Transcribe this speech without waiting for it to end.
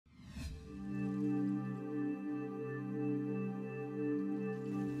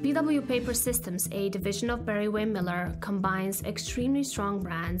BW Papersystems, a division of Berryway Miller, combines extremely strong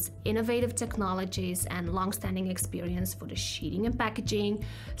brands, innovative technologies, and long-standing experience for the sheeting and packaging,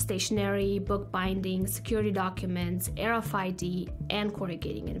 stationery, book binding, security documents, RFID, and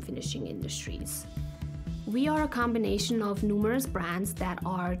corrugating and finishing industries. We are a combination of numerous brands that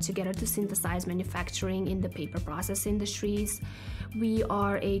are together to synthesize manufacturing in the paper process industries. We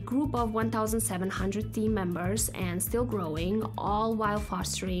are a group of 1,700 team members and still growing, all while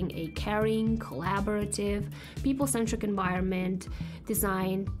fostering a caring, collaborative, people-centric environment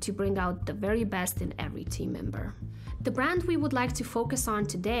designed to bring out the very best in every team member. The brand we would like to focus on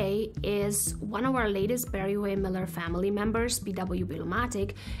today is one of our latest Berryway Miller family members, BW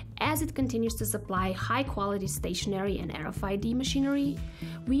Bielomatik, as it continues to supply high-quality stationery and RFID machinery.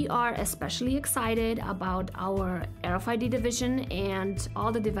 We are especially excited about our RFID division and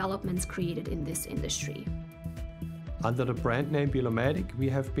all the developments created in this industry. Under the brand name Bielomatik, we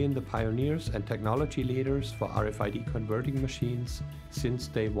have been the pioneers and technology leaders for RFID converting machines since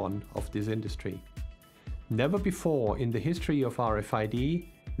day one of this industry. Never before in the history of RFID,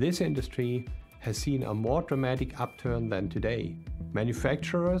 this industry has seen a more dramatic upturn than today.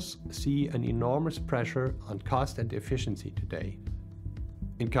 Manufacturers see an enormous pressure on cost and efficiency today.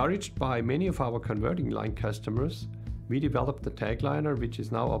 Encouraged by many of our converting line customers, we developed the TagLiner, which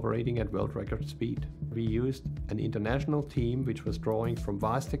is now operating at world record speed. We used an international team which was drawing from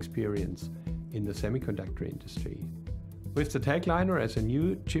vast experience in the semiconductor industry. With the TagLiner as a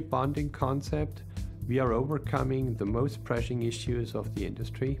new chip bonding concept, we are overcoming the most pressing issues of the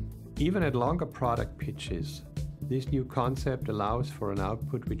industry. Even at longer product pitches, this new concept allows for an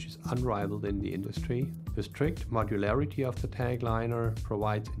output which is unrivaled in the industry. The strict modularity of the TagLiner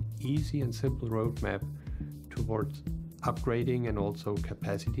provides an easy and simple roadmap towards upgrading and also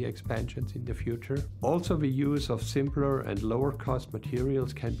capacity expansions in the future. Also, the use of simpler and lower cost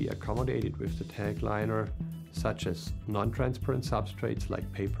materials can be accommodated with the TagLiner, such as non-transparent substrates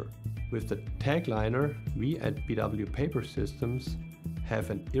like paper. With the TagLiner, we at BW Papersystems have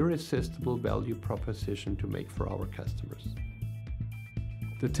an irresistible value proposition to make for our customers.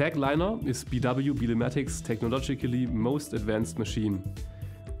 The TagLiner is BW Bielomatik's technologically most advanced machine.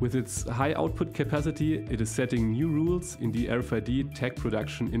 With its high output capacity, it is setting new rules in the RFID tag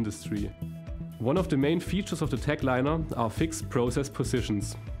production industry. One of the main features of the TagLiner are fixed process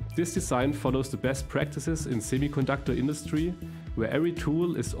positions. This design follows the best practices in semiconductor industry, where every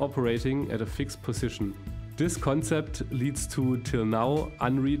tool is operating at a fixed position. This concept leads to, till now,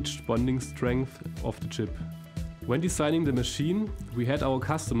 unreached bonding strength of the chip. When designing the machine, we had our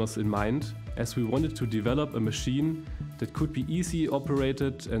customers in mind, as we wanted to develop a machine that could be easily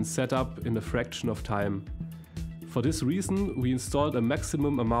operated and set up in a fraction of time. For this reason, we installed a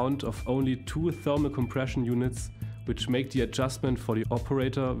maximum amount of only 2 thermal compression units, which make the adjustment for the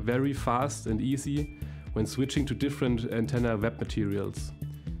operator very fast and easy when switching to different antenna web materials.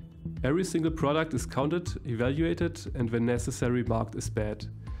 Every single product is counted, evaluated, and when necessary marked as bad.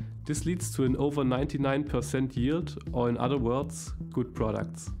 This leads to an over 99% yield, or in other words, good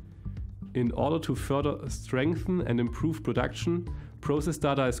products. In order to further strengthen and improve production, process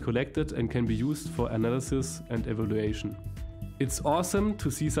data is collected and can be used for analysis and evaluation. It's awesome to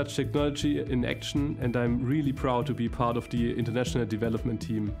see such technology in action, and I'm really proud to be part of the international development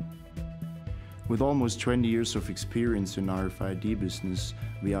team. With almost 20 years of experience in RFID business,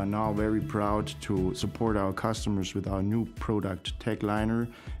 we are now very proud to support our customers with our new product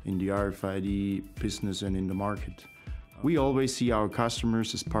TagLiner in the RFID business and in the market. We always see our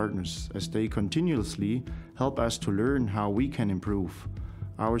customers as partners, as they continuously help us to learn how we can improve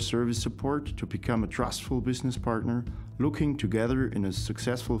our service support to become a trustful business partner, looking together in a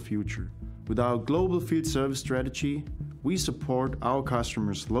successful future. With our global field service strategy, we support our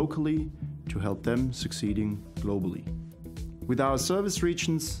customers locally to help them succeeding globally. With our service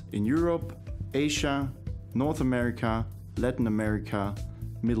regions in Europe, Asia, North America, Latin America,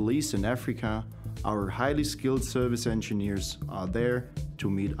 Middle East and Africa, our highly skilled service engineers are there to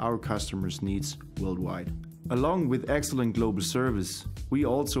meet our customers' needs worldwide. Along with excellent global service, we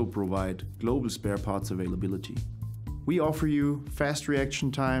also provide global spare parts availability. We offer you fast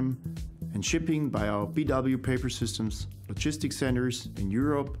reaction time and shipping by our BW Papersystems logistics centers in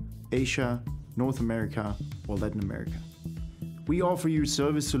Europe, Asia, North America or Latin America. We offer you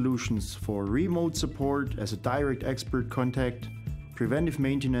service solutions for remote support as a direct expert contact, preventive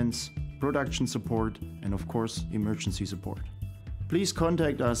maintenance, production support, and of course, emergency support. Please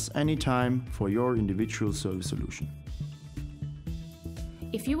contact us anytime for your individual service solution.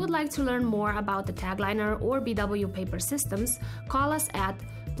 If you would like to learn more about the TagLiner or BW Papersystems, call us at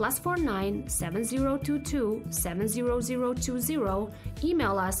 +49 7022 70020,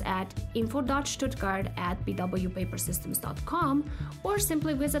 email us at info.stuttgart@bwpapersystems.com, or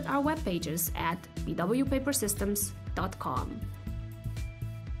simply visit our web pages at bwpapersystems.com.